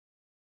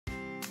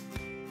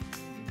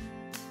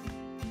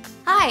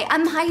Hi,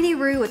 I'm Heidi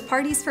Rue with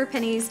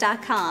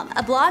PartiesForPennies.com,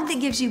 a blog that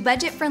gives you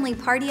budget-friendly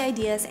party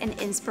ideas and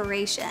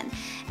inspiration.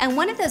 And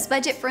one of those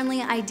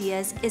budget-friendly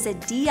ideas is a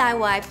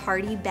DIY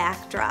party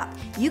backdrop.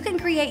 You can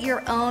create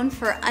your own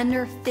for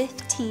under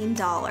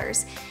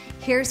 $15.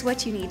 Here's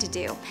what you need to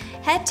do.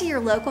 Head to your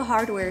local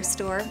hardware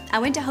store. I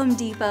went to Home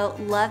Depot,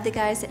 love the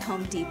guys at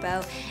Home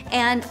Depot,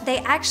 and they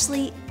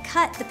actually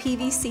cut the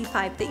PVC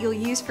pipe that you'll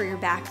use for your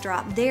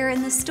backdrop there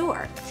in the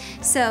store.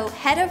 So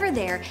head over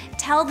there,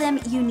 tell them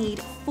you need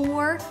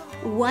 4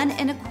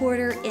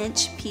 1¼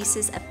 inch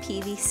pieces of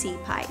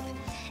PVC pipe,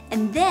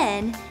 and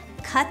then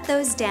cut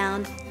those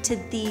down to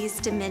these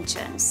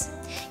dimensions.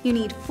 You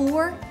need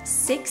 4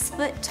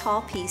 6-foot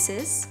tall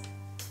pieces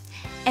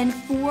and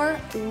 4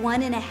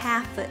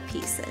 1½ foot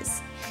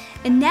pieces.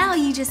 And now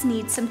you just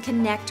need some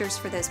connectors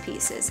for those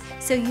pieces.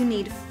 So you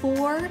need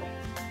 4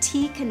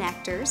 T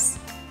connectors,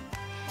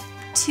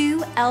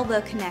 2 elbow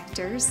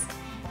connectors,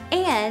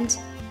 and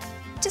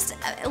just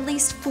at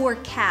least 4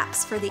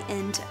 caps for the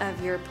end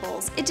of your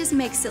poles. It just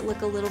makes it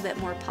look a little bit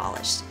more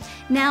polished.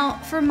 Now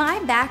for my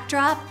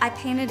backdrop, I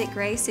painted it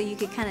gray so you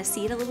could kind of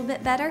see it a little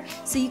bit better.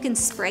 So you can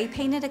spray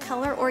paint it a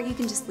color, or you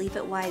can just leave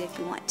it white if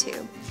you want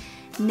to.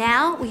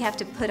 Now we have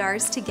to put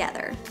ours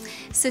together.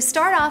 So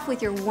start off with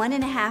your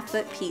 1½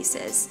 foot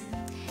pieces.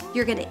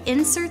 You're going to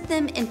insert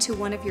them into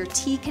one of your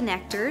T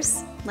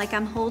connectors, like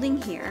I'm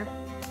holding here.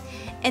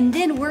 And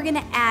then we're going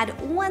to add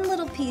one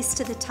little piece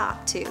to the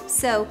top too.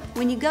 So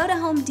when you go to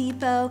Home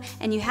Depot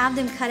and you have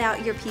them cut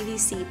out your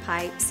PVC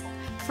pipes,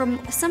 from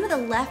some of the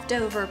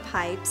leftover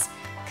pipes,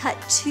 cut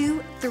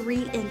 2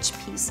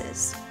 3-inch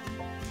pieces.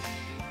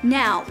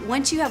 Now,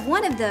 once you have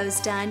one of those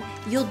done,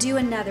 you'll do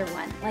another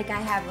one, like I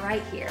have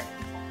right here.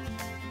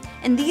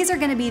 And these are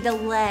going to be the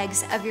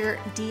legs of your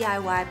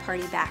DIY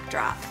party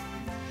backdrop.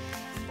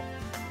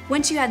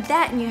 Once you have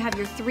that and you have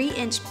your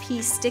 3-inch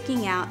piece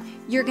sticking out,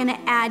 you're going to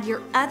add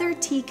your other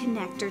T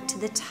connector to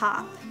the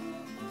top,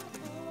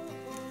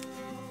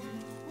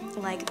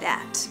 like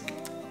that.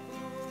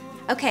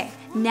 Okay,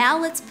 now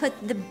let's put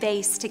the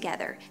base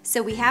together.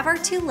 So we have our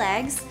 2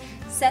 legs,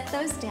 set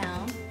those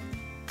down.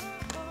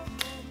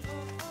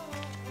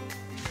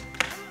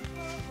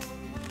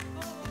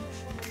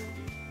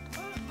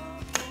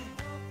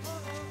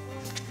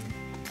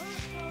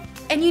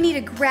 And you need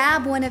to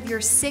grab one of your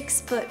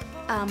 6-foot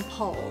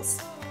poles.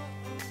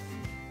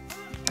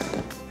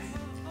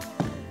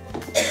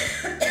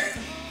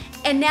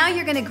 And now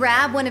you're going to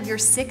grab one of your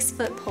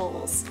 6-foot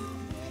poles.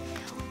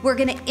 We're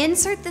going to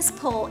insert this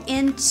pole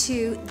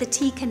into the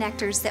T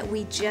connectors that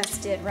we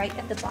just did right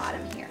at the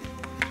bottom here.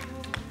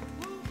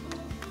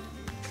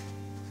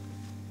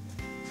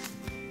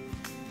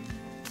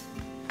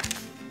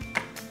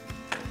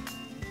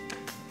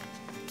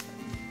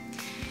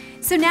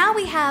 So now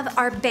we have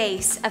our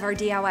base of our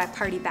DIY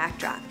party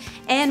backdrop,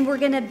 and we're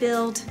going to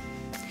build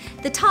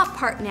the top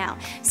part now.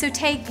 So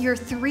take your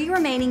 3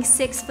 remaining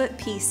 6-foot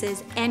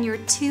pieces and your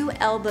 2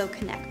 elbow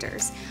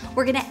connectors.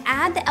 We're going to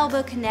add the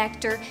elbow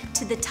connector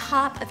to the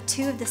top of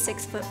 2 of the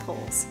 6-foot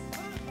poles.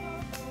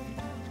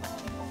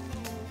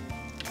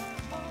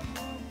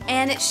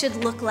 And it should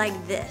look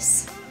like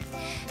this.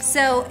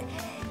 So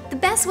the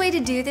best way to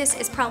do this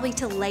is probably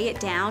to lay it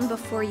down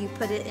before you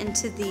put it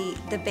into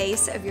the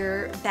base of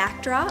your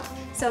backdrop.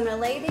 So I'm going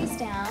to lay these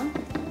down.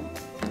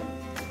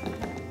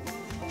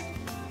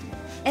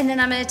 And then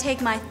I'm going to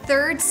take my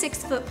 3rd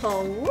 6-foot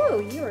pole.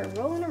 Woo, you are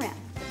rolling around.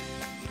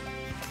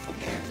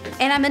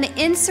 And I'm going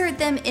to insert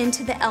them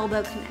into the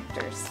elbow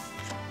connectors.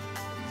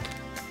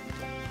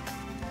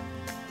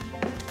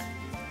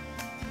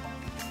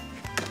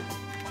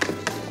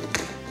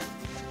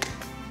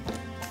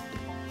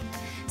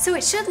 So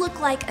it should look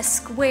like a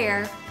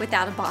square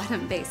without a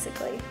bottom,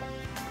 basically.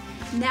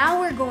 Now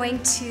we're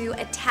going to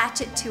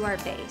attach it to our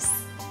base.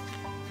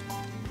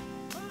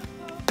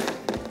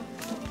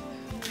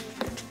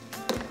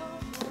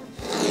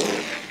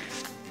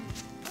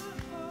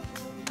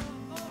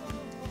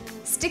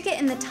 Stick it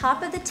in the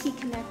top of the T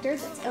connector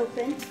that's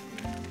open.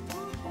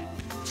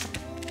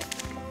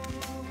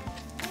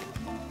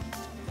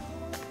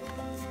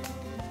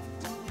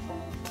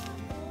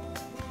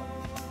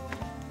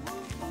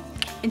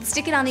 And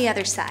stick it on the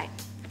other side.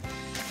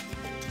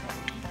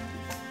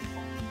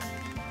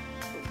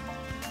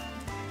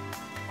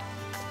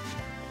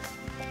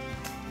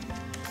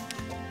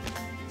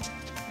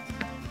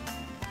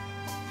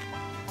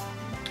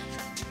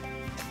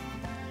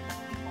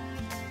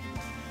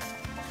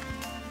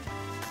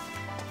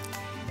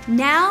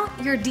 Now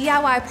your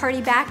DIY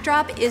party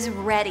backdrop is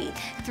ready.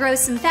 Throw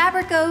some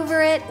fabric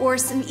over it, or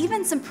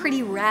even some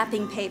pretty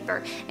wrapping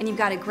paper, and you've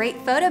got a great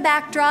photo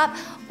backdrop,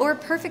 or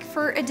perfect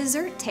for a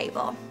dessert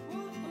table.